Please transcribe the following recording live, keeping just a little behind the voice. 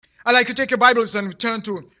I'd like to take your Bibles and turn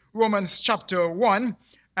to Romans chapter 1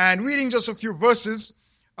 and reading just a few verses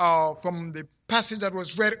from the passage that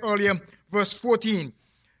was read earlier, verse 14.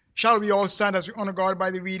 Shall we all stand as we honor God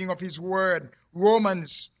by the reading of his word?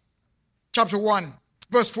 Romans chapter 1,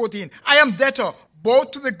 verse 14. I am debtor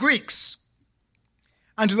both to the Greeks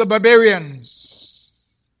and to the barbarians,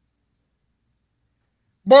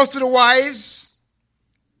 both to the wise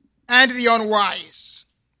and the unwise.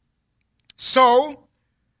 So,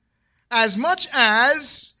 as much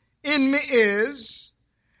as in me is,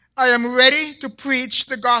 I am ready to preach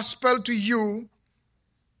the gospel to you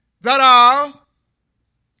that are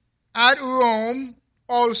at Rome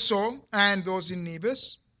also, and those in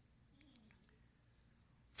Nevis.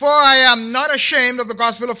 For I am not ashamed of the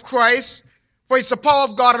gospel of Christ, for it's the power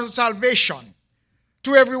of God unto salvation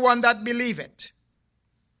to everyone that believeth,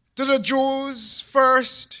 to the Jews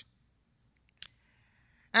first,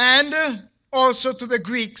 and also to the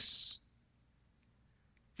Greeks.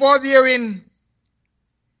 For therein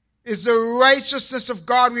is the righteousness of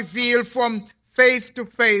God revealed from faith to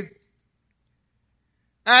faith,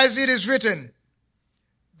 as it is written,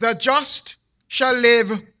 the just shall live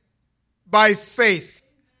by faith.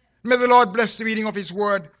 May the Lord bless the reading of his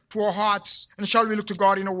word to our hearts, and shall we look to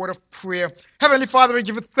God in a word of prayer. Heavenly Father, we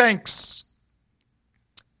give you thanks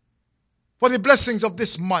for the blessings of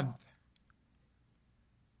this month.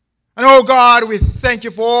 And oh God, we thank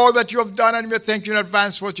you for all that you have done, and we thank you in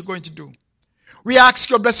advance for what you're going to do. We ask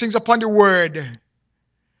your blessings upon the word.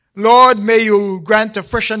 Lord, may you grant a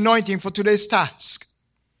fresh anointing for today's task.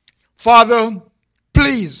 Father,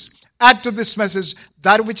 please add to this message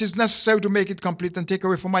that which is necessary to make it complete, and take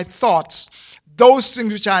away from my thoughts those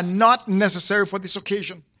things which are not necessary for this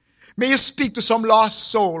occasion. May you speak to some lost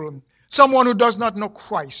soul, someone who does not know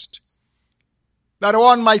Christ, that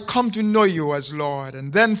one might come to know you as Lord.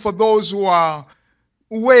 And then for those who are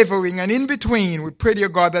wavering and in between, we pray, dear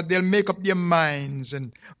God, that they'll make up their minds.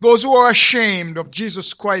 And those who are ashamed of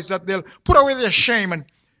Jesus Christ, that they'll put away their shame and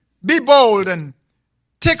be bold and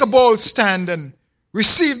take a bold stand and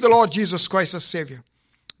receive the Lord Jesus Christ as Savior.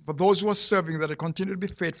 For those who are serving, that they continue to be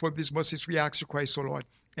faithful, these mercies we ask you, Christ, O Lord.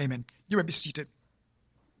 Amen. You may be seated.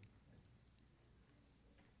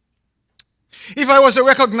 If I was a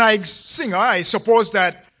recognized singer, I suppose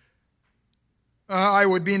that I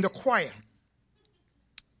would be in the choir.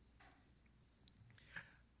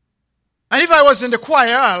 And if I was in the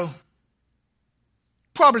choir, I'll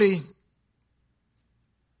probably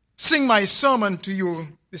sing my sermon to you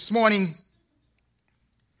this morning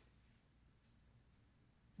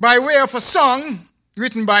by way of a song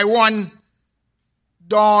written by one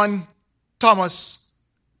Don Thomas,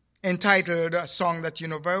 entitled a song that you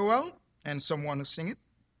know very well, and someone to sing it.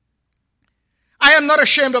 I am not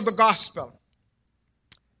ashamed of the gospel.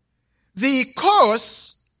 The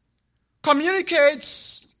chorus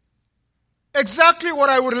communicates exactly what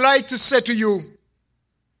I would like to say to you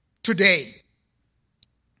today.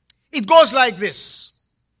 It goes like this.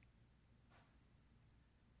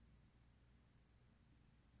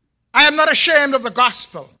 I am not ashamed of the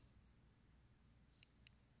gospel.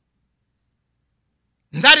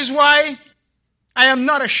 And that is why I am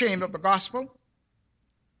not ashamed of the gospel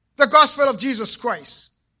of Jesus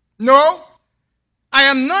Christ. No, I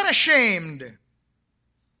am not ashamed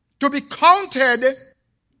to be counted,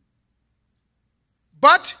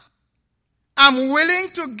 but I'm willing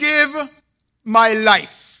to give my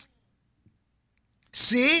life.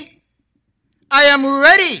 See, I am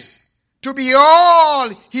ready to be all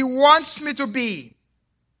he wants me to be.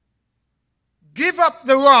 Give up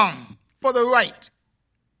the wrong for the right.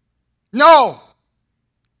 No,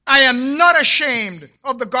 I am not ashamed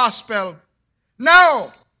of the gospel.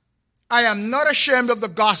 No, I am not ashamed of the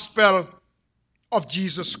gospel of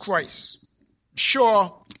Jesus Christ. I'm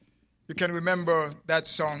sure you can remember that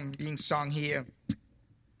song being sung here.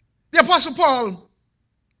 The Apostle Paul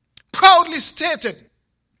proudly stated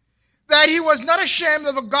that he was not ashamed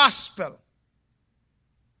of the gospel.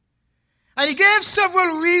 And he gave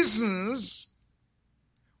several reasons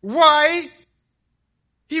why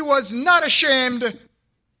he was not ashamed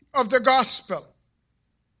of the gospel.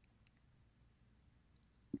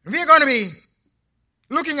 We are going to be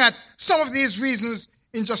looking at some of these reasons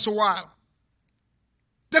in just a while.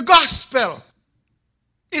 The gospel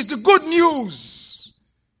is the good news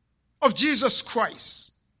of Jesus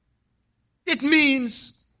Christ. It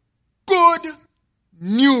means good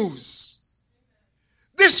news.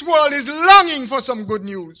 This world is longing for some good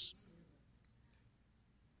news.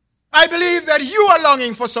 I believe that you are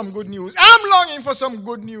longing for some good news. I'm longing for some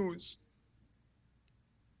good news.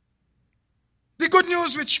 The good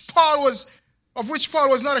news of which Paul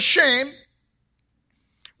was not ashamed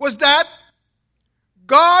was that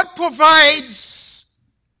God provides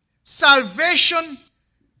salvation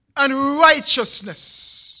and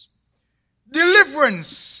righteousness,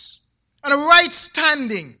 deliverance and right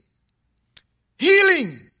standing,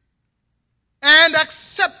 healing and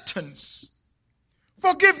acceptance,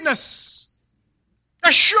 forgiveness,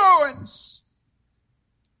 assurance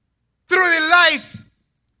through the life,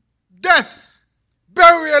 death,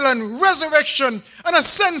 burial, and resurrection and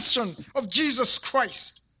ascension of Jesus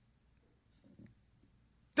Christ.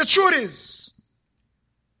 The truth is,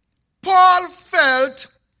 Paul felt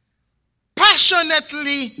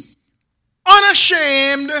passionately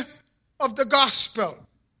unashamed of the gospel.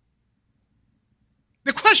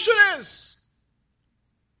 The question is,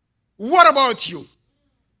 what about you?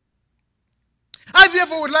 I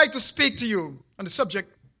therefore would like to speak to you on the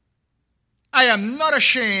subject, I am not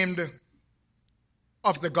ashamed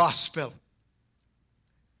of the gospel.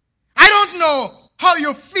 I don't know how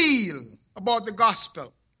you feel about the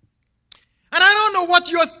gospel. And I don't know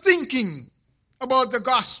what you're thinking about the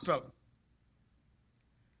gospel.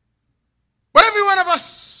 But every one of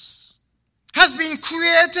us has been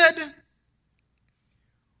created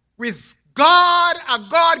with God, a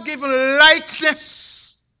God-given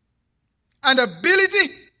likeness and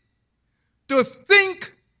ability to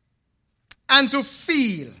think and to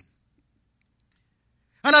feel.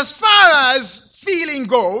 And as far as feeling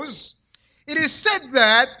goes, it is said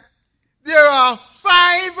that there are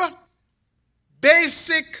 5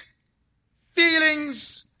 basic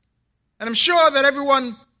feelings, and I'm sure that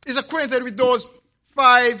everyone is acquainted with those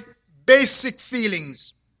 5 basic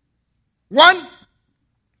feelings. 1,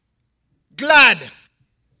 glad.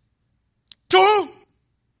 2,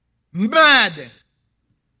 mad.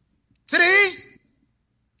 3,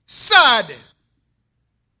 sad.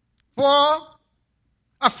 4,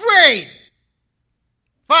 afraid.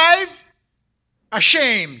 5,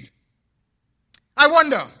 ashamed. I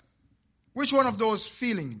wonder which one of those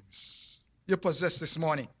feelings you possess this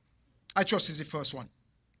morning. I trust is the first one.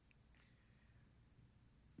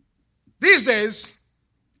 These days,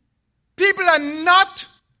 people are not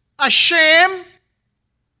ashamed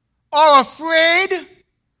or afraid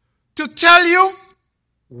to tell you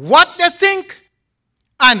what they think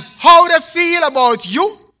and how they feel about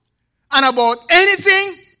you and about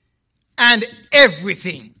anything and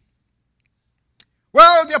everything.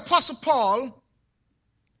 Well, the Apostle Paul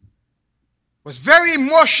was very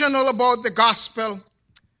emotional about the gospel.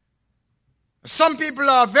 Some people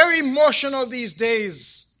are very emotional these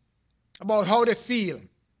days about how they feel,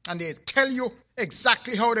 and they tell you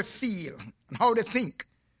exactly how they feel and how they think.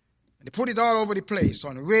 And they put it all over the place,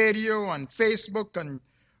 on radio, on Facebook, and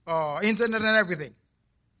internet and everything.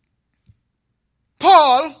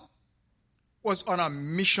 Paul was on a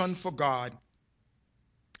mission for God,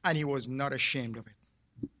 and he was not ashamed of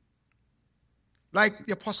it. Like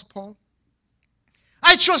the Apostle Paul,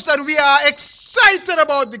 I trust that we are excited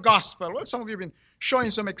about the gospel. Well, some of you have been showing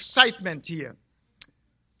some excitement here.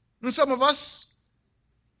 And some of us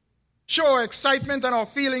show excitement and our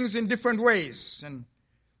feelings in different ways. And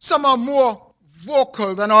some are more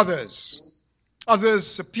vocal than others.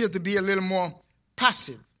 Others appear to be a little more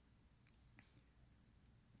passive.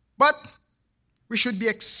 But we should be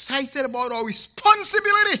excited about our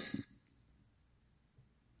responsibility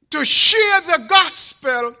to share the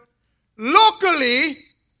gospel locally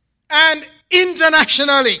and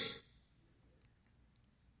internationally.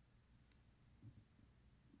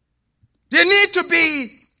 There need to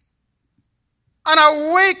be an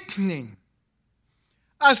awakening,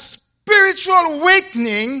 a spiritual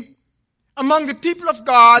awakening among the people of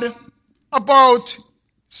God about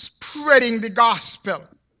spreading the gospel.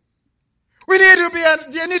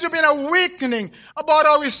 There need to be an awakening about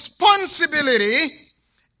our responsibility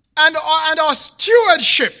and our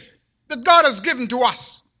stewardship that God has given to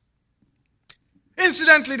us.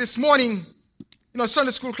 Incidentally, this morning in our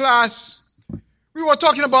Sunday school class, we were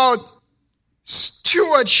talking about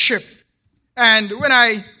stewardship. And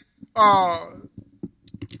when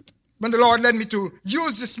the Lord led me to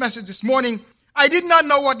use this message this morning, I did not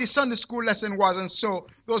know what the Sunday school lesson was. And so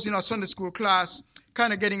those in our Sunday school class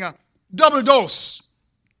kind of getting a double dose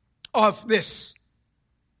of this.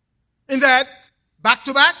 In that, back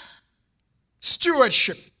to back,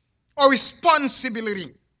 stewardship, or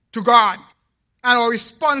responsibility to God, and our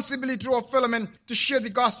responsibility to our fellow men to share the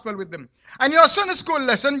gospel with them. And in your Sunday school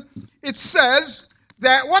lesson, it says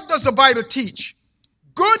that what does the Bible teach?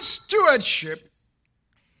 Good stewardship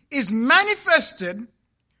is manifested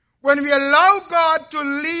when we allow God to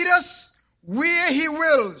lead us where He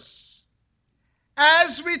wills,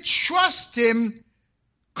 as we trust Him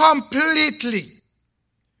completely.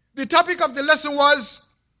 The topic of the lesson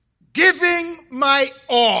was giving my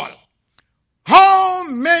all. How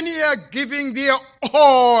many are giving their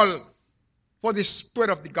all for the spread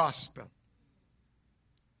of the gospel?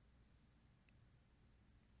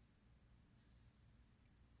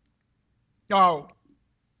 Now,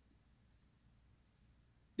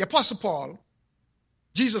 the Apostle Paul,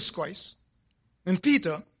 Jesus Christ, and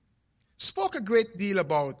Peter spoke a great deal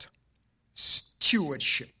about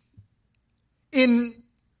stewardship. In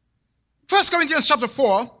 1 Corinthians chapter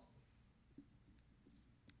 4,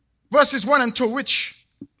 verses 1 and 2, which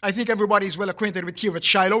I think everybody is well acquainted with here at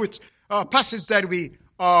Shiloh, it's a passage that we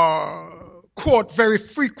quote very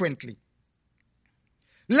frequently.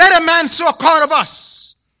 Let a man so account of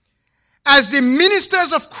us as the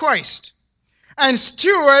ministers of Christ and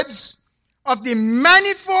stewards of the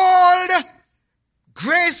manifold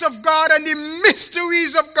grace of God and the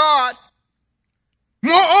mysteries of God.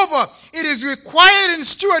 Moreover, it is required in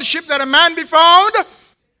stewardship that a man be found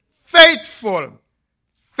faithful.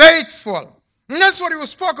 Faithful. And that's what we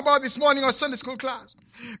spoke about this morning in our Sunday school class.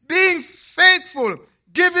 Being faithful,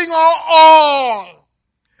 giving our all.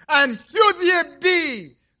 And few there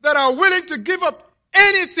be that are willing to give up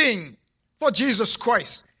anything for Jesus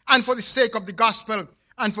Christ and for the sake of the gospel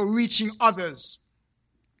and for reaching others.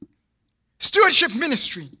 Stewardship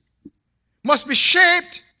ministry must be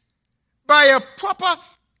shaped by a proper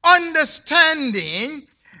understanding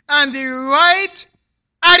and the right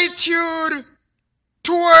attitude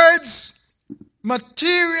towards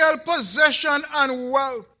material possession and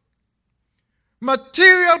wealth.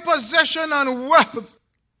 Material possession and wealth.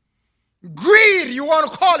 Greed, you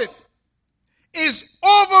want to call it, is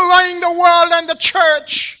overrunning the world and the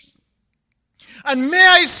church. And may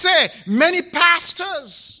I say, many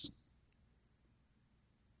pastors,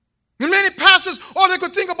 all they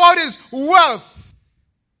could think about is wealth.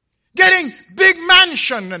 Getting big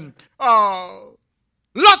mansion and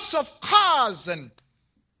lots of cars and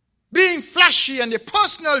being flashy and a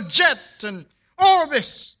personal jet and all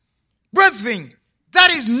this. Brethren, that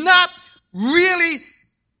is not really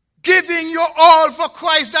giving your all for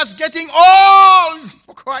Christ. That's getting all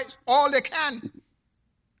for Christ, all they can.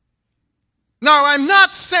 Now, I'm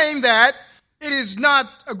not saying that it is not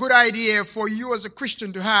a good idea for you as a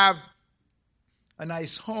Christian to have a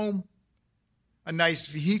nice home, a nice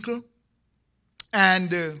vehicle,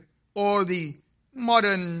 and all the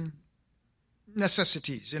modern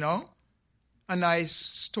necessities, a nice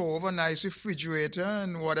stove, a nice refrigerator,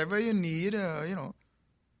 and whatever you need,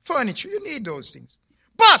 furniture. You need those things.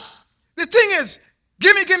 But the thing is,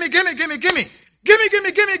 gimme,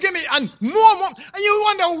 and more, and you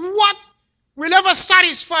wonder what will ever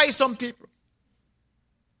satisfy some people.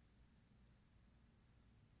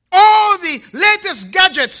 All the latest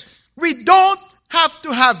gadgets, we don't have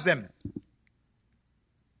to have them.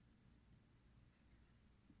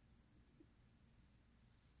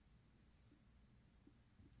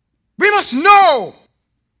 We must know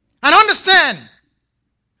and understand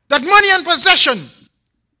that money and possession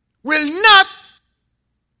will not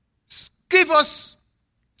give us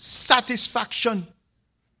satisfaction.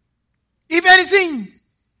 If anything,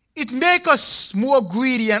 it makes us more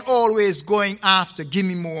greedy and always going after, give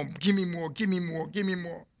me more.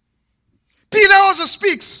 Peter also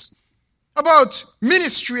speaks about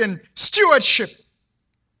ministry and stewardship.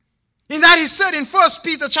 In that he said in 1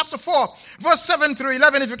 Peter chapter 4, verse 7 through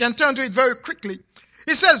 11, if you can turn to it very quickly.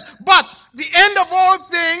 He says, but the end of all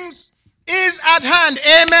things is at hand.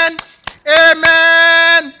 Amen.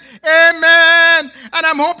 Amen. Amen. And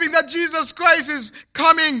I'm hoping that Jesus Christ is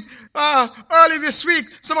coming early this week.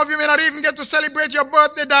 Some of you may not even get to celebrate your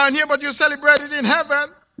birthday down here, but you celebrate it in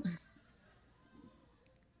heaven.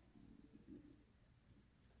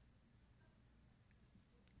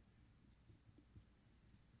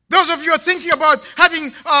 Those of you are thinking about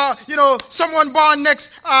having, someone born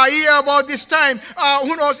next year about this time,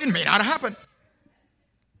 who knows, it may not happen.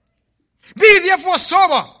 Be therefore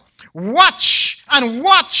sober. Watch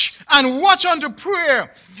unto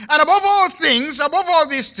prayer. And above all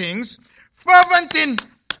these things, fervent in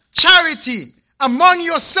charity among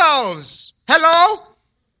yourselves. Hello?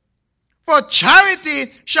 For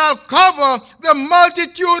charity shall cover the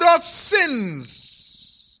multitude of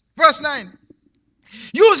sins. Verse 9.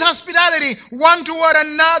 Use hospitality one toward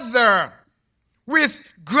another with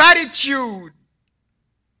gratitude.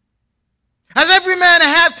 As every man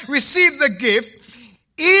hath received the gift,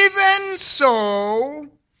 even so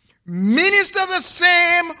minister the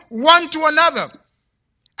same one to another,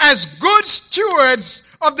 as good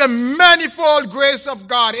stewards of the manifold grace of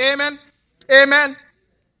God. Amen. Amen.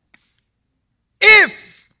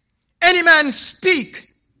 If any man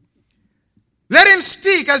speak, let him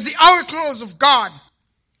speak as the oracles of God.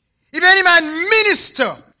 If any man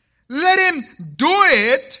minister, let him do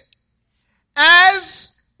it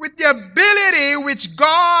as with the ability which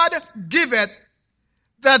God giveth,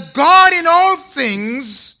 that God in all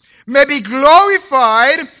things may be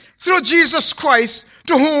glorified through Jesus Christ,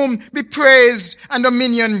 to whom be praise and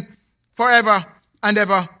dominion forever and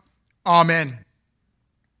ever. Amen.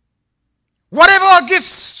 Whatever our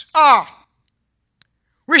gifts are,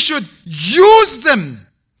 we should use them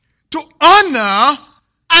to honor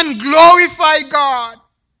and glorify God.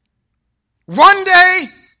 One day,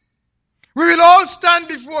 we will all stand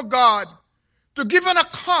before God to give an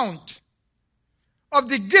account of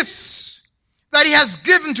the gifts that He has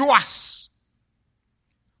given to us.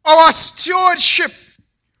 Our stewardship,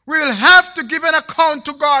 we will have to give an account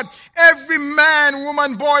to God. Every man,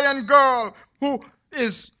 woman, boy, and girl who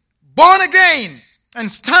is born again and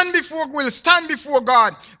will stand before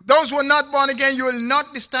God. Those who are not born again, you will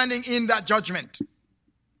not be standing in that judgment.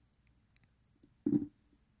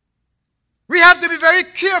 We have to be very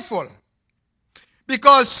careful,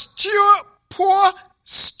 because poor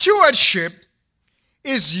stewardship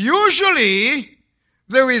is usually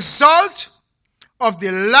the result of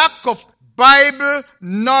the lack of Bible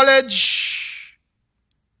knowledge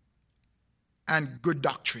and good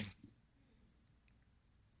doctrine.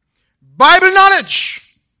 Bible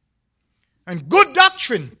knowledge and good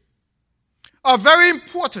doctrine are very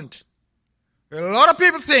important. A lot of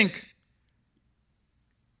people think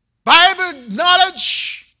Bible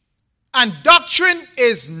knowledge and doctrine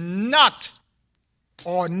is not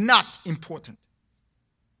important.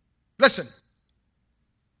 Listen,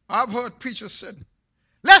 I've heard preachers say,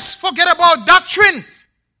 let's forget about doctrine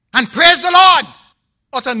and praise the Lord.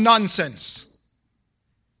 Utter nonsense.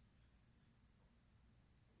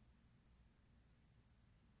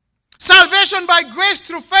 Salvation by grace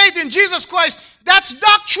through faith in Jesus Christ, that's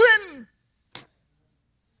doctrine.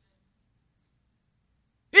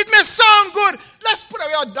 It may sound good. Let's put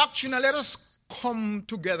away our doctrine and let us come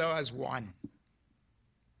together as one.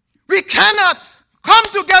 We cannot come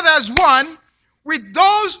together as one with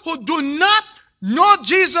those who do not know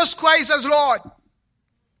Jesus Christ as Lord.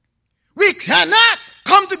 We cannot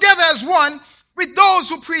come together as one with those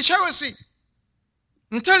who preach heresy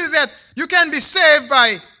and tell you that you can be saved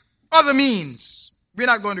by other means. We're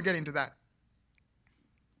not going to get into that.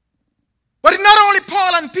 But it's not only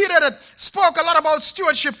Paul and Peter that spoke a lot about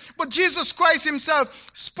stewardship, but Jesus Christ himself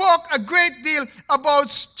spoke a great deal about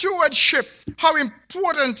stewardship, how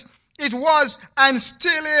important it was and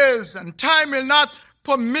still is. And time will not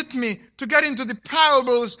permit me to get into the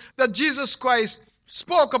parables that Jesus Christ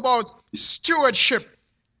spoke about stewardship.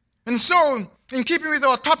 And so, in keeping with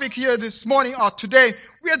our topic here this morning or today,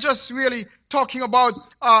 we are just really talking about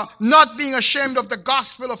not being ashamed of the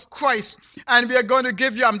gospel of Christ. And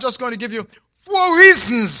I'm just going to give you 4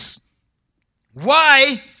 reasons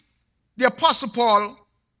why the Apostle Paul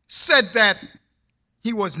said that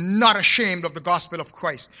he was not ashamed of the gospel of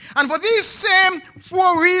Christ. And for these same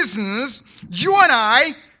 4 reasons, you and I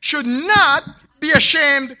should not be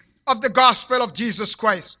ashamed of the gospel of Jesus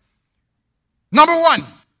Christ. Number 1,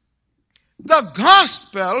 the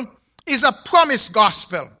gospel is a promised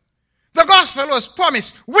gospel. The gospel was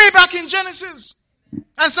promised way back in Genesis.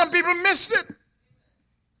 And some people missed it.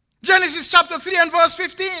 Genesis chapter 3 and verse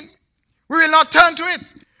 15. We will not turn to it.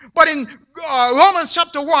 But in Romans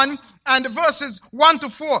chapter 1 and verses 1 to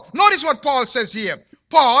 4, notice what Paul says here.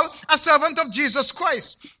 Paul, a servant of Jesus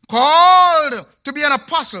Christ, called to be an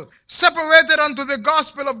apostle, separated unto the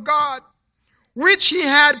gospel of God, which he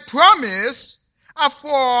had promised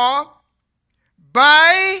afore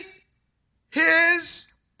by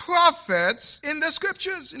his prophets in the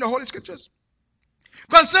scriptures, in the Holy Scriptures,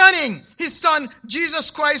 concerning his Son,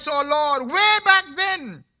 Jesus Christ our Lord, way back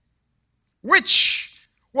then, which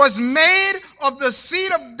was made of the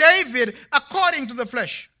seed of David according to the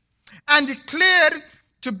flesh, and declared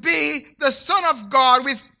to be the Son of God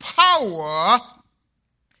with power,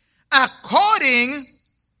 according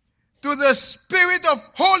to the Spirit of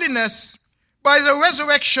holiness, by the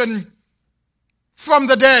resurrection from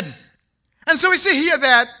the dead. And so we see here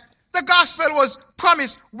that the gospel was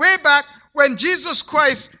promised way back when Jesus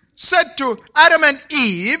Christ said to Adam and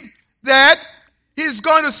Eve that he's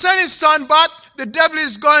going to send his son, but the devil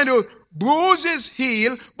is going to bruise his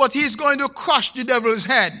heel, but he's going to crush the devil's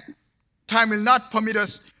head. Time will not permit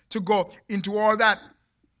us to go into all that.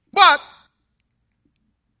 But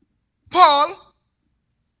Paul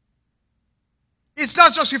is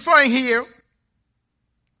not just referring here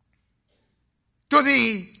to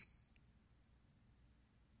the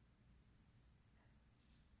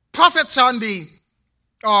prophets and the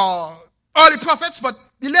early prophets, but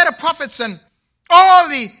the later prophets and all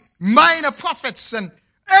the minor prophets, and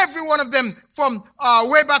every one of them from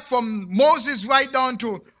way back from Moses right down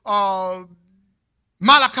to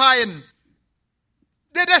Malachi, and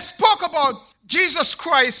they spoke about Jesus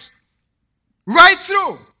Christ right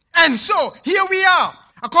through. And so here we are,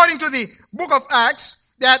 according to the book of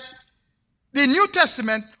Acts, that the New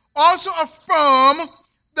Testament also affirm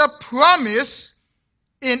the promise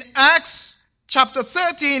in Acts chapter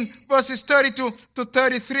 13, verses 32 to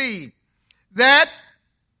 33, that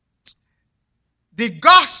the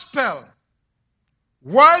gospel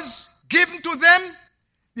was given to them,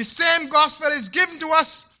 the same gospel is given to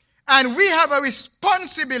us, and we have a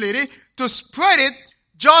responsibility to spread it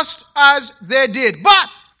just as they did. But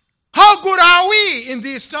how good are we in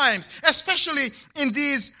these times, especially in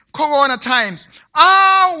these corona times?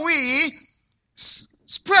 Are we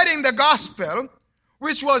spreading the gospel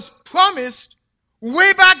which was promised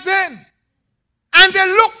way back then? And they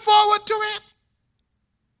look forward to it.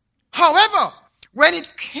 However, when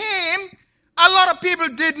it came, a lot of people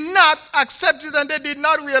did not accept it and they did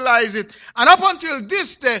not realize it. And up until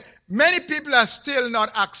this day, many people are still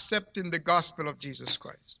not accepting the gospel of Jesus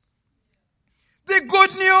Christ. The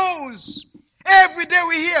good news. Every day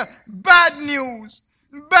we hear bad news.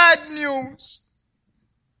 Bad news.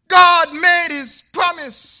 God made his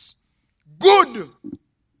promise good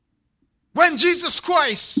when Jesus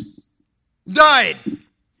Christ died.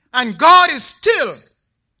 And God is still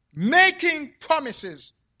making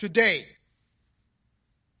promises today.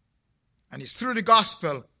 And it's through the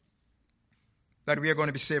gospel that we are going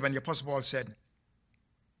to be saved. And the Apostle Paul said,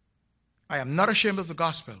 I am not ashamed of the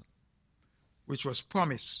gospel, which was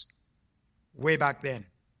promised way back then.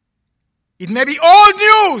 It may be old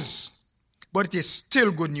news, but it is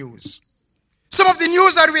still good news. Some of the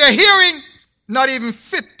news that we are hearing, not even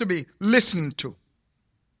fit to be listened to.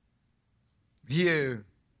 Here,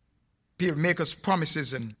 people make us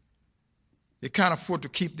promises and they can't afford to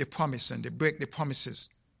keep the promise and they break the promises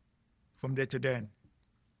from day to day.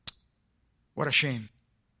 What a shame.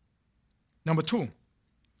 Number two,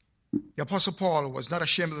 the Apostle Paul was not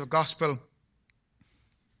ashamed of the gospel,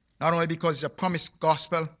 not only because it's a promised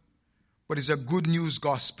gospel, but it's a good news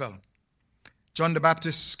gospel. John the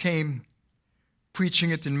Baptist came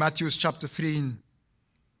preaching it in Matthew chapter 3, and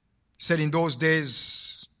said in those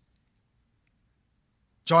days,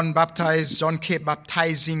 John kept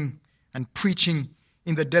baptizing and preaching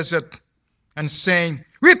in the desert and saying,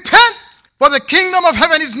 repent, for the kingdom of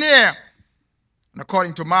heaven is near. And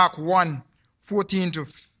according to Mark 1, 14 to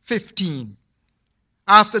 15,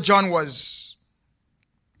 after John was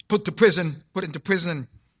put into prison,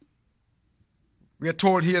 we are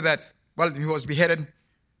told here that, he was beheaded.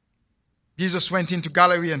 Jesus went into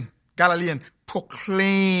Galilee and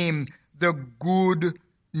proclaimed the good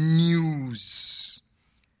news.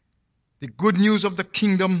 The good news of the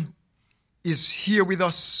kingdom is here with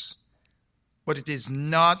us, but it is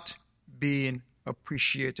not being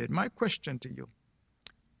appreciated. My question to you,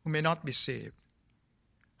 who may not be saved,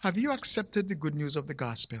 have you accepted the good news of the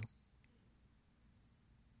gospel?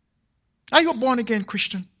 Are you a born-again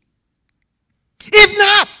Christian? If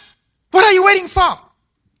not, what are you waiting for?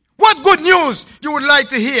 What good news you would like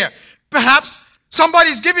to hear? Perhaps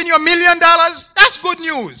somebody's giving you $1 million. That's good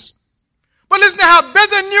news. But listen, I have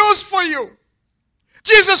better news for you.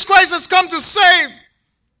 Jesus Christ has come to save.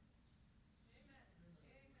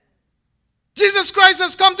 Jesus Christ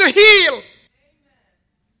has come to heal.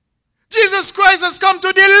 Jesus Christ has come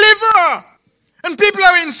to deliver. And people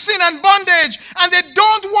are in sin and bondage and they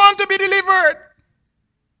don't want to be delivered.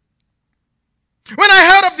 When I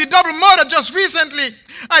heard of the double murder just recently,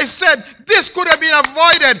 I said this could have been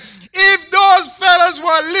avoided. If those fellows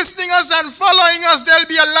were listening us and following us, they'll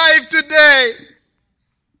be alive today.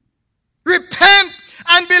 Repent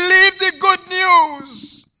and believe the good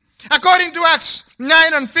news. According to Acts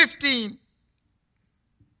 9 and 15,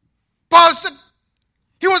 Paul said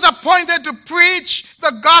he was appointed to preach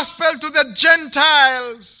the gospel to the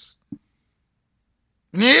Gentiles.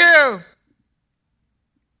 And here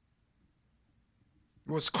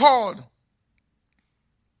he was called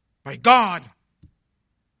by God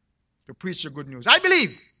to preach the good news. I believe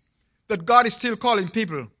that God is still calling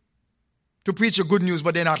people to preach the good news,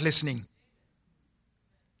 but they're not listening.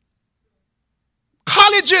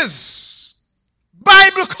 Colleges,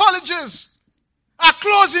 Bible colleges are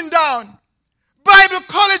closing down. Bible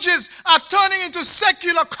colleges are turning into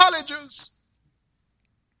secular colleges.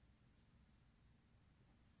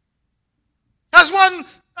 As one,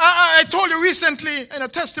 I told you recently in a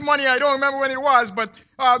testimony, I don't remember when it was, but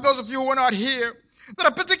those of you who were not here, that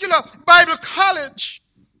a particular Bible college,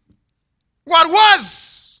 what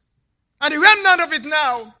was, and the remnant of it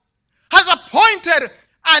now, has appointed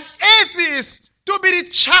an be the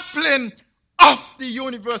chaplain of the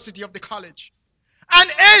university, of the college. An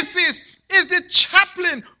atheist is the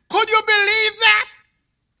chaplain. Could you believe that?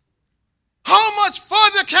 How much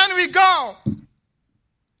further can we go?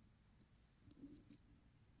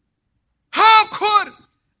 How could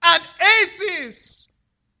an atheist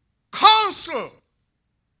counsel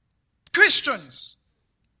Christians?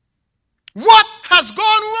 What has gone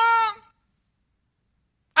wrong?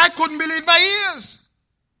 I couldn't believe my ears.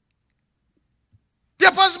 The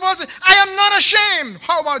Apostle Paul said, I am not ashamed.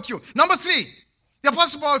 How about you? Number 3, the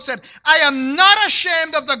Apostle Paul said, I am not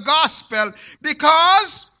ashamed of the gospel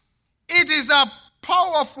because it is a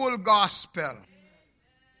powerful gospel.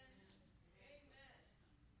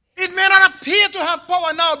 It may not appear to have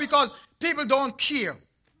power now because people don't care.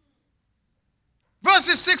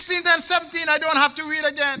 Verses 16 and 17, I don't have to read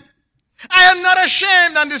again. I am not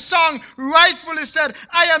ashamed, and the song rightfully said,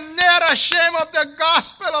 I am not ashamed of the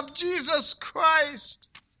gospel of Jesus Christ.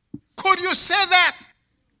 Could you say that?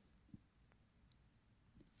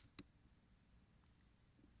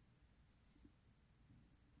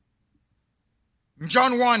 In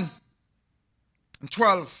John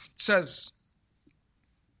 1:12, it says,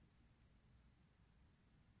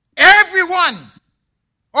 everyone,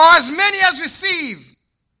 or as many as receive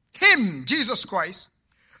him, Jesus Christ,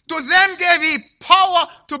 to them gave he power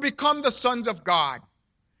to become the sons of God.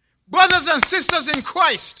 Brothers and sisters in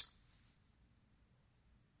Christ,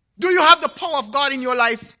 do you have the power of God in your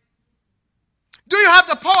life? Do you have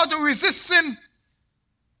the power to resist sin?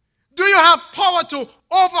 Do you have power to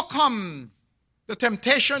overcome the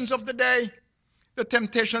temptations of the day? The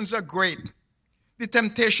temptations are great. The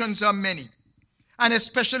temptations are many. And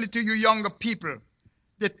especially to you younger people,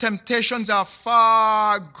 the temptations are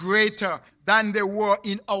far greater than they were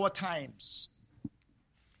in our times.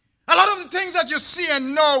 A lot of the things that you see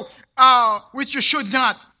and know, which you should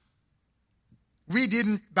not, we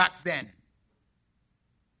didn't back then.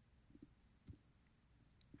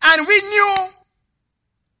 And we knew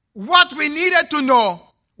what we needed to know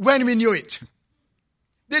when we knew it.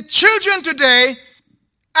 The children today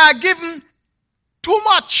are given too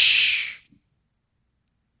much,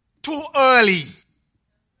 too early.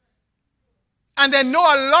 And they know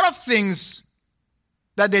a lot of things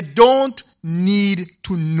that they don't need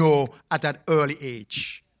to know at an early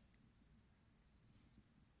age.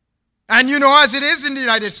 And you know, as it is in the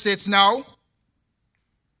United States now,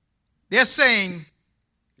 they're saying,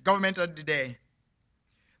 the government of the day,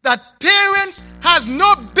 that parents has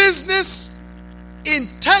no business in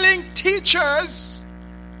telling teachers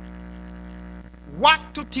what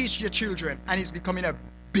to teach your children. And it's becoming a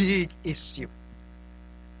big issue.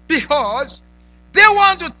 Because they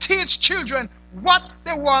want to teach children what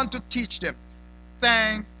they want to teach them.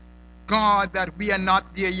 Thank God that we are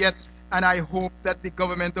not there yet. And I hope that the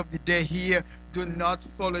government of the day here do not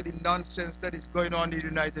follow the nonsense that is going on in the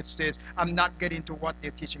United States. I'm not getting into what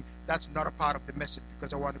they're teaching. That's not a part of the message,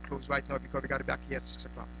 because I want to close right now because we got to be back here at 6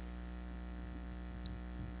 o'clock.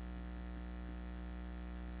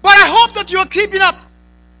 But I hope that you're keeping up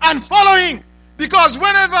and following, because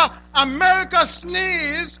whenever America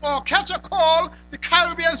sneezes or catch a cold, the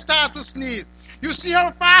Caribbean start to sneeze. You see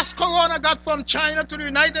how fast Corona got from China to the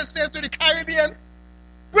United States to the Caribbean?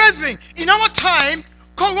 Brethren, in our time,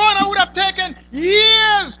 Corona would have taken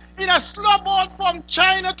years in a slow boat from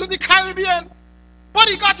China to the Caribbean. But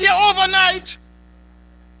it got here overnight.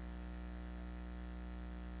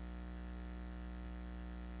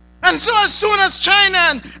 And so as soon as China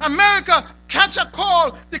and America catch a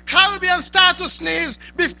cold, the Caribbean start to sneeze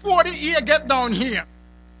before the ear get down here.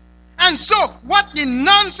 And so what the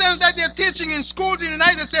nonsense that they're teaching in schools in the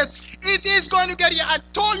United States, it is going to get here. I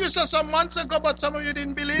told you so some months ago, but some of you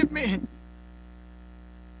didn't believe me.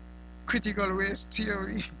 Critical race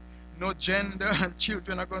theory, no gender, and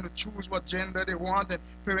children are going to choose what gender they want, and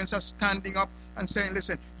parents are standing up and saying,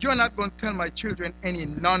 listen, you're not going to tell my children any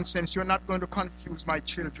nonsense. You're not going to confuse my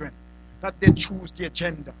children that they choose their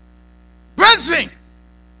gender. Brethren,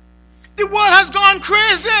 the world has gone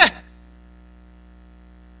crazy.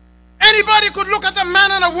 Anybody could look at a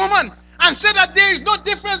man and a woman and say that there is no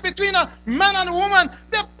difference between a man and a woman.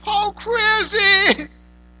 They're all crazy.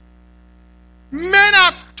 Men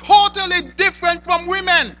are totally different from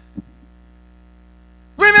women.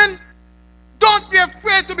 Women, don't be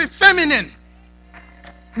afraid to be feminine.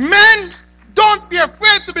 Men, don't be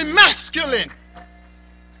afraid to be masculine.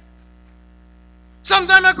 Some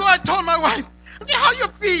time ago, I told my wife, I said, how you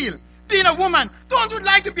feel being a woman? Don't you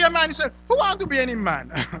like to be a man? He said, who wants to be any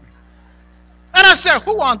man? And I said,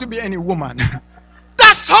 who wants to be any woman?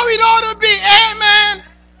 That's how it ought to be, amen.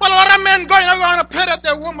 But a lot of men going around and pet at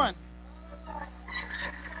their woman.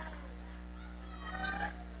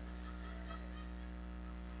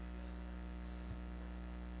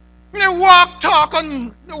 They walk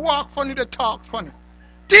funny, they talk funny.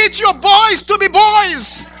 Teach your boys to be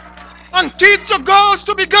boys. And teach your girls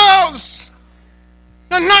to be girls.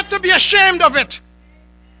 And not to be ashamed of it.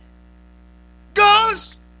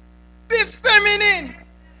 Girls, be feminine.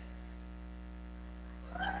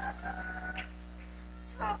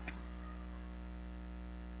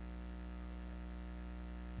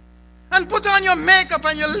 And put on your makeup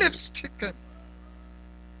and your lipstick.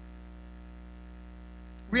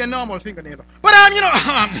 We are normal fingernail. But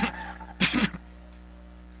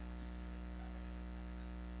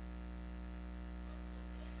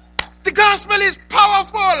the gospel is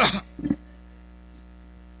powerful.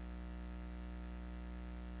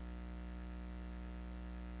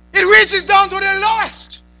 It reaches down to the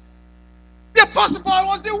lowest. The Apostle Paul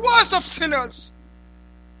was the worst of sinners.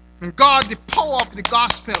 And God, the power of the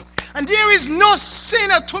gospel. And there is no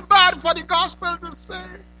sinner too bad for the gospel to save.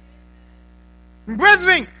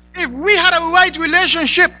 Brethren, if we had a right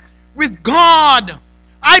relationship with God,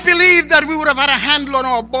 I believe that we would have had a handle on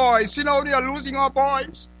our boys. You know, they are losing our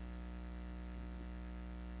boys.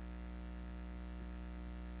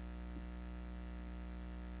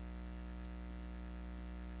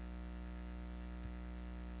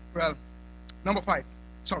 Well, number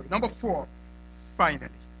 4, finally.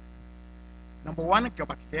 Number 1, go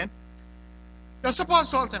back again. The Apostle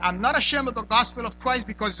Paul said, I'm not ashamed of the gospel of Christ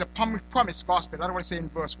because it's a promised gospel. That's what I say in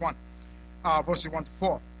verses 1 to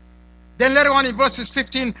 4. Then later on in verses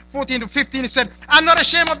 14 to 15, he said, I'm not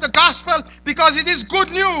ashamed of the gospel because it is good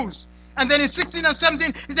news. And then in 16 and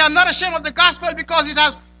 17, he said, I'm not ashamed of the gospel because it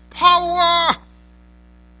has power.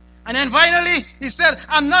 And then finally, he said,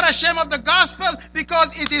 I'm not ashamed of the gospel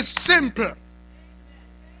because it is simple.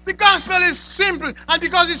 The gospel is simple. And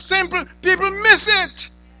because it's simple, people miss it.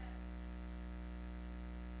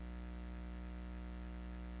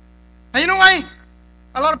 And you know why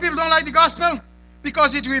a lot of people don't like the gospel?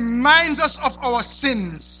 Because it reminds us of our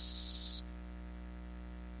sins.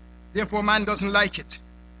 Therefore, man doesn't like it.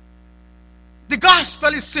 The gospel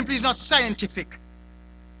is simply not scientific.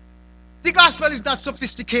 The gospel is not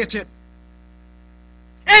sophisticated.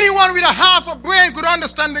 Anyone with a half a brain could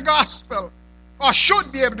understand the gospel, or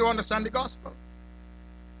should be able to understand the gospel.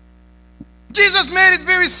 Jesus made it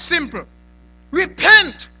very simple.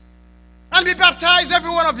 Repent and be baptized,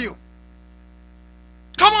 every one of you.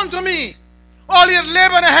 Come unto me, all ye that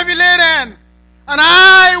labor and are heavy laden, and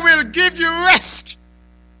I will give you rest.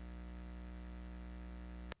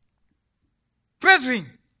 Brethren,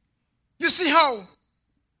 you see how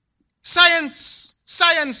science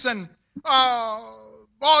and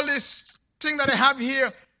all this thing that they have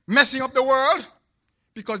here messing up the world?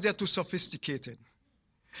 Because they're too sophisticated.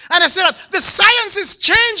 And I said that the science is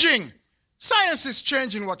changing. Science is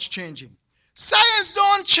changing what's changing. Science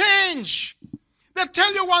don't change. They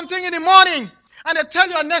tell you one thing in the morning, and they tell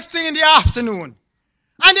you the next thing in the afternoon.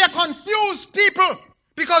 And they confuse people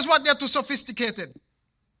because they're too sophisticated.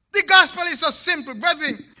 The gospel is so simple.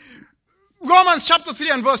 Brethren, Romans chapter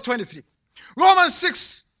 3 and verse 23. Romans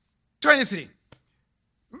 6, 23.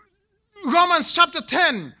 Romans chapter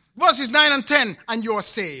 10, verses 9 and 10, and you are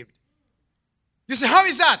saved. You say, how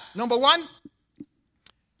is that? Number 1,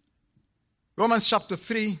 Romans chapter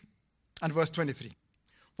 3 and verse 23.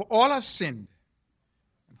 For all have sinned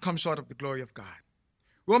and come short of the glory of God.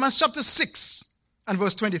 Romans chapter 6 and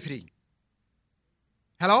verse 23.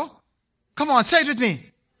 Hello? Come on, say it with me.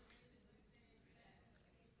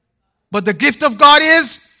 But the gift of God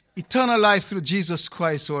is eternal life through Jesus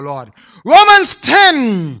Christ, our Lord. Romans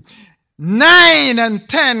 10, 9 and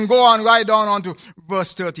 10. Go on right down on to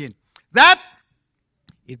verse 13. That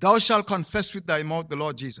if thou shalt confess with thy mouth the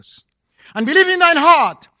Lord Jesus, and believe in thine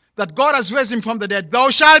heart that God has raised him from the dead, thou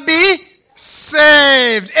shalt be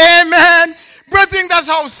saved. Amen. Brethren, that's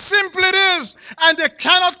how simple it is. And they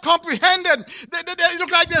cannot comprehend it. They look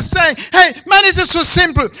like they're saying, hey, man, it is so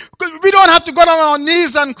simple. We don't have to go down on our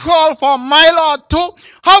knees and crawl for a mile or two.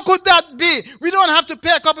 How could that be? We don't have to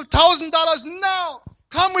pay a couple $1,000. No.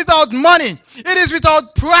 Come without money. It is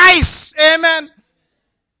without price. Amen.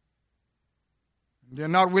 They're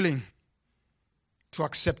not willing to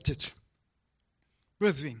accept it.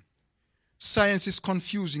 Brethren, science is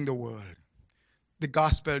confusing the world. The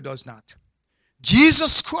gospel does not.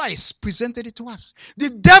 Jesus Christ presented it to us. The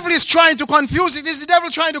devil is trying to confuse it. Is the devil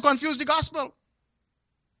trying to confuse the gospel?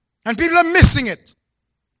 And people are missing it.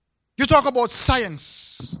 You talk about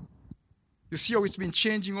science. You see how it's been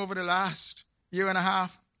changing over the last year and a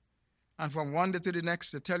half. And from one day to the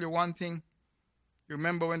next, they tell you one thing. You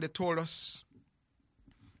remember when they told us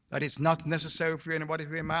that it's not necessary for anybody to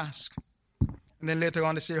wear a mask. And then later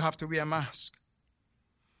on they say you have to wear a mask.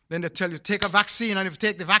 Then they tell you, take a vaccine, and if you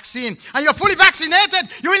take the vaccine and you're fully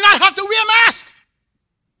vaccinated, you will not have to wear a mask.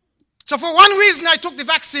 So for one reason, I took the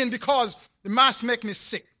vaccine, because the mask make me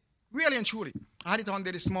sick. Really and truly. I had it on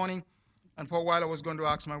there this morning, and for a while I was going to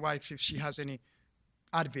ask my wife if she has any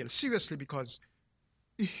Advil. Seriously, because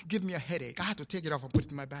it gave me a headache. I had to take it off and put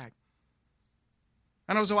it in my bag.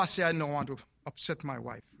 And I was about to say I don't want to upset my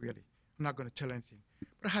wife, really. I'm not going to tell anything.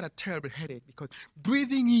 But I had a terrible headache, because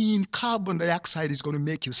breathing in carbon dioxide is going to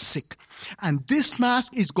make you sick. And this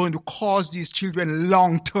mask is going to cause these children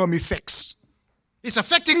long-term effects. It's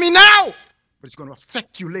affecting me now, but it's going to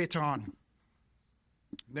affect you later on.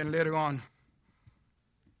 And then later on,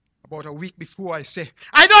 about a week before, I say,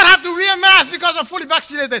 I don't have to wear a mask because I'm fully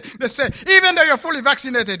vaccinated. They say, even though you're fully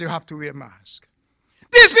vaccinated, you have to wear a mask.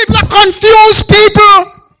 These people are confused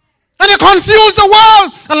people. And they confuse the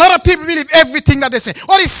world. A lot of people believe everything that they say.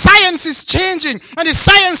 Oh, the science is changing. And the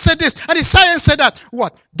science said this. And the science said that.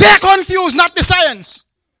 What? They're confused, not the science.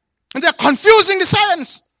 And they're confusing the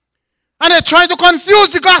science. And they're trying to confuse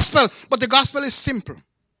the gospel. But the gospel is simple.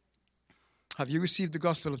 Have you received the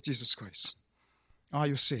gospel of Jesus Christ? Are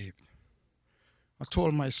you saved? I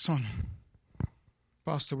told my son,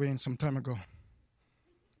 Pastor Wayne, some time ago,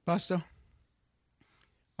 Pastor,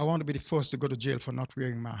 I want to be the first to go to jail for not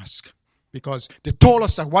wearing a mask, because they told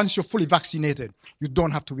us that once you're fully vaccinated, you don't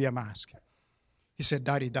have to wear a mask. He said,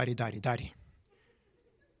 Daddy,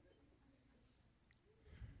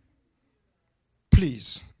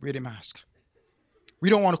 please wear the mask. We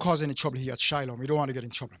don't want to cause any trouble here at Shiloh. We don't want to get in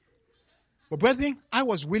trouble. But brethren, I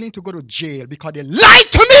was willing to go to jail because they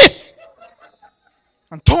lied to me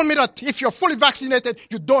and told me that if you're fully vaccinated,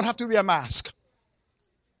 you don't have to wear a mask.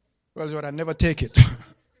 Well, I never take it.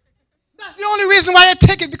 That's the only reason why I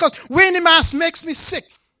take it, because wearing the mask makes me sick.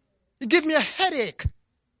 It gives me a headache.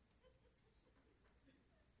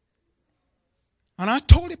 And I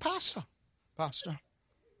told the pastor,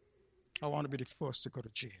 I want to be the first to go to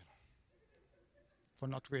jail for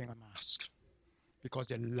not wearing a mask, because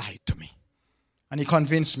they lied to me. And he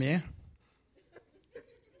convinced me.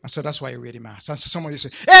 And so that's why I wear the mask. And so somebody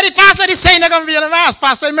said, hey, the pastor is saying they're going to wear the mask.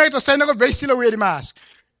 Pastor Emeritus saying they're going to still wear the mask.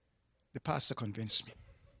 The pastor convinced me,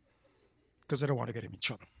 because I don't want to get him in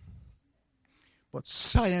trouble. But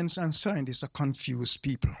science and scientists are confused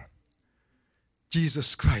people.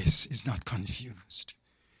 Jesus Christ is not confused.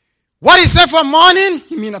 What he said for morning,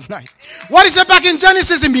 he mean at night. What he said back in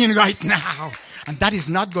Genesis, he mean right now. And that is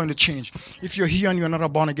not going to change. If you're here and you're not a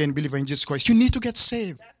born-again believer in Jesus Christ, you need to get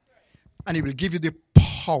saved. And he will give you the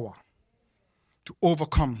power to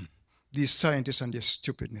overcome these scientists and their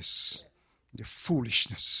stupidness, their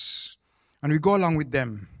foolishness. And we go along with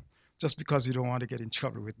them just because we don't want to get in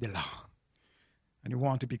trouble with the law. And we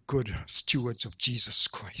want to be good stewards of Jesus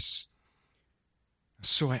Christ.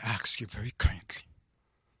 So I ask you very kindly,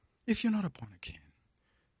 if you're not a born-again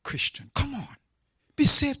Christian, come on. Be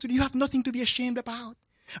saved today. You have nothing to be ashamed about.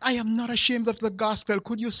 I am not ashamed of the gospel.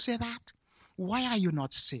 Could you say that? Why are you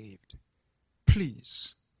not saved?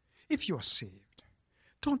 Please, if you are saved,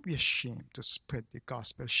 don't be ashamed to spread the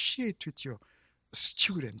gospel. Share it with your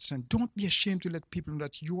students, and don't be ashamed to let people know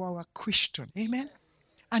that you are a Christian. Amen?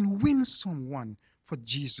 And win someone for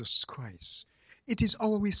Jesus Christ. It is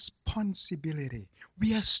our responsibility.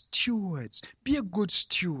 We are stewards. Be a good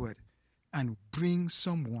steward and bring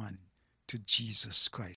someone to Jesus Christ.